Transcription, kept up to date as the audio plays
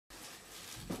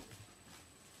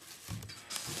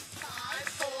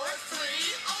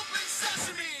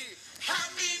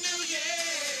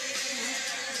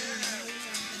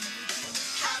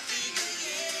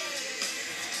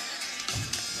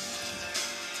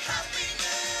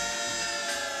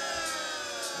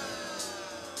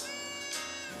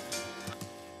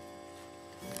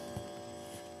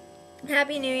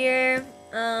Happy New Year.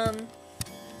 Yeah,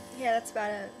 that's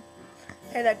about it.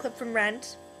 I had that clip from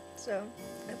Rent, so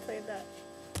I played that.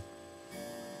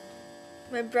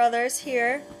 My brother's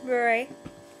here. Rory.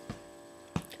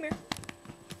 Come here.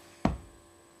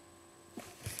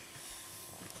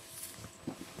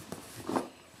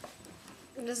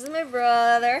 This is my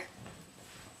brother.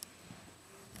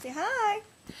 Say hi.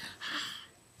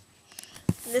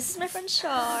 This is my friend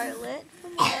Charlotte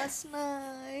from last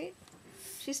night.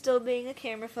 She's still being a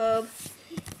camera phobe.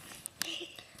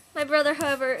 My brother,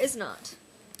 however, is not.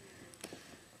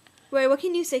 Wait, what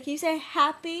can you say? Can you say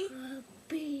happy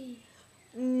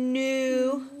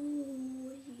New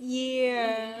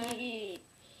Year?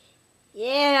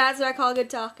 Yeah, that's what I call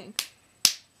good talking.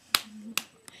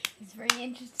 He's very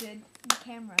interested in the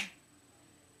camera.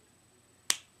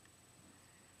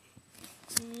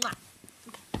 Mwah.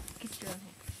 Kiss your own hand.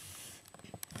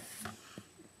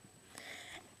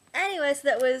 Anyway, so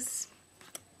that's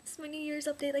my New Year's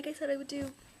update, like I said I would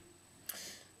do.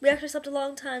 We actually slept a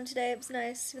long time today. It was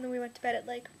nice, even though we went to bed at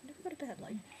like, when did we go to bed?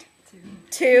 Like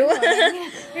 2.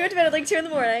 We went to bed at like 2 in the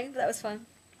morning, but that was fun.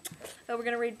 Oh, we're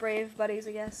gonna read Brave Buddies,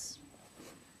 I guess.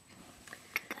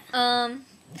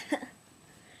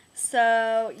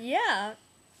 So, yeah.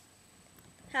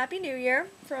 Happy New Year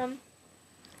from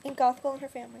InkGothical and her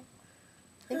family.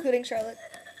 Including Charlotte.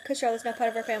 Because Charlotte's not part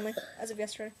of our family as of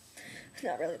yesterday.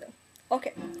 Not really, though.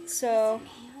 Okay, so...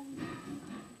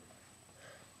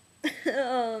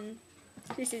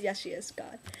 she says yes, she is.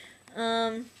 God.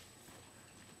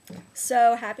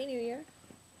 So, Happy New Year.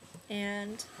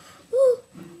 And...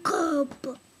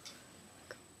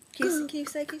 Can you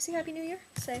say Happy New Year?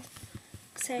 Say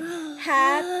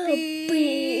Happy New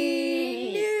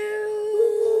Year.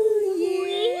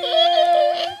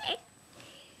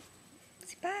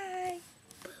 Say bye.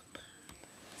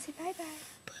 Say bye-bye.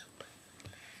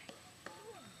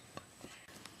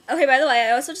 Okay, by the way,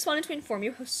 I also just wanted to inform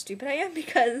you how stupid I am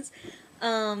because,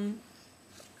 thank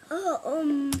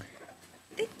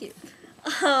you.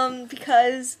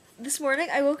 Because this morning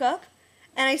I woke up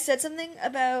and I said something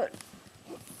about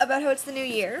how it's the new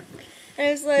year. And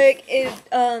I was like,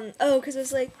 because it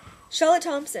was like, Charlotte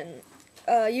Thompson,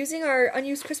 using our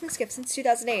unused Christmas gifts since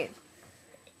 2008.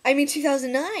 I mean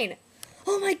 2009.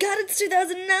 Oh my god, it's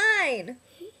 2009!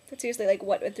 That's seriously like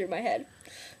what went through my head.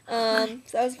 So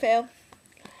that was a fail.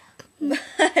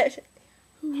 But,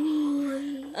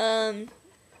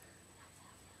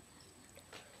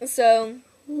 so,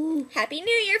 Happy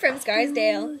New Year from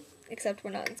Scarsdale. Except we're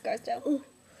not in Scarsdale.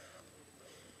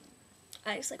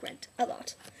 I just like Rent a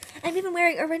lot. I'm even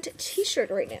wearing a Rent t-shirt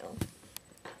right now.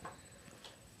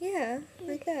 Yeah,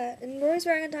 like that. And Rory's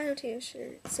wearing a Dino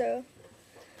t-shirt, so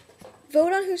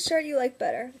vote on whose shirt you like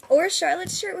better. Or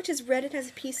Charlotte's shirt, which is red and has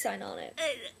a peace sign on it.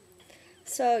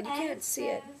 So you can't see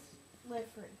it. Live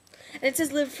free. And it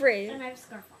says live free. And I have a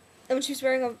scarf on. And she's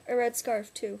wearing a red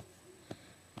scarf, too.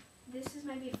 This is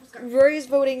my beautiful scarf. Rory's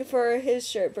voting for his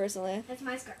shirt, personally. That's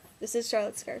my scarf. This is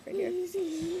Charlotte's scarf right here.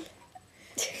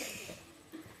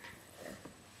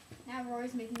 Now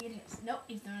Rory's making it his. Nope,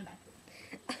 he's throwing it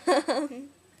back.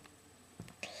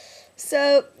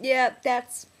 So, yeah,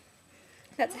 that's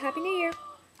a Happy New Year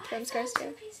from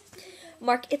Scarsdale.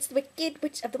 Mark, it's the Wicked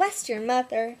Witch of the West, your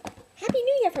mother. Happy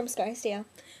New Year from Scarsdale.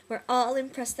 We're all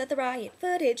impressed that the riot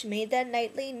footage made the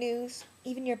nightly news.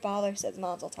 Even your father says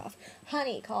Mazel Tov.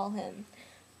 Honey, call him.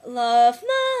 Love,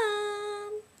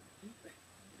 Mom.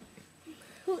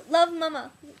 Love,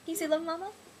 Mama. Can you say love,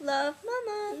 Mama? Love,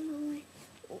 Mama.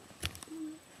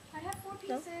 I have 4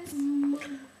 pieces.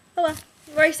 Oh, well.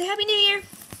 Rory, say Happy New Year.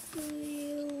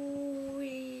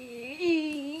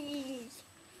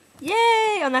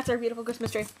 Yay! And that's our beautiful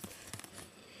Christmas tree.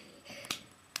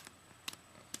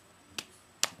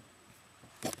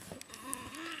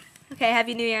 Okay,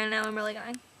 Happy New Year, and now I'm really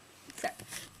going. Sorry.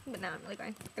 But now I'm really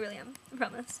going. I really am. I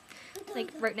promise.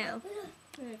 Like, right now.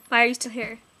 Why are you still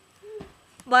here?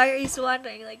 Why are you still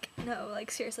watching? Like, no,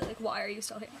 like, seriously, like, why are you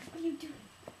still here? What are you doing?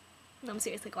 No, I'm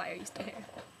serious, like, why are you still here?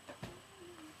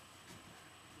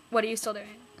 What are you still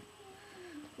doing?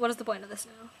 What is the point of this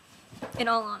now? In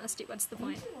all honesty, what's the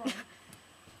point?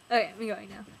 Okay, I'm going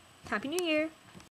now. Happy New Year.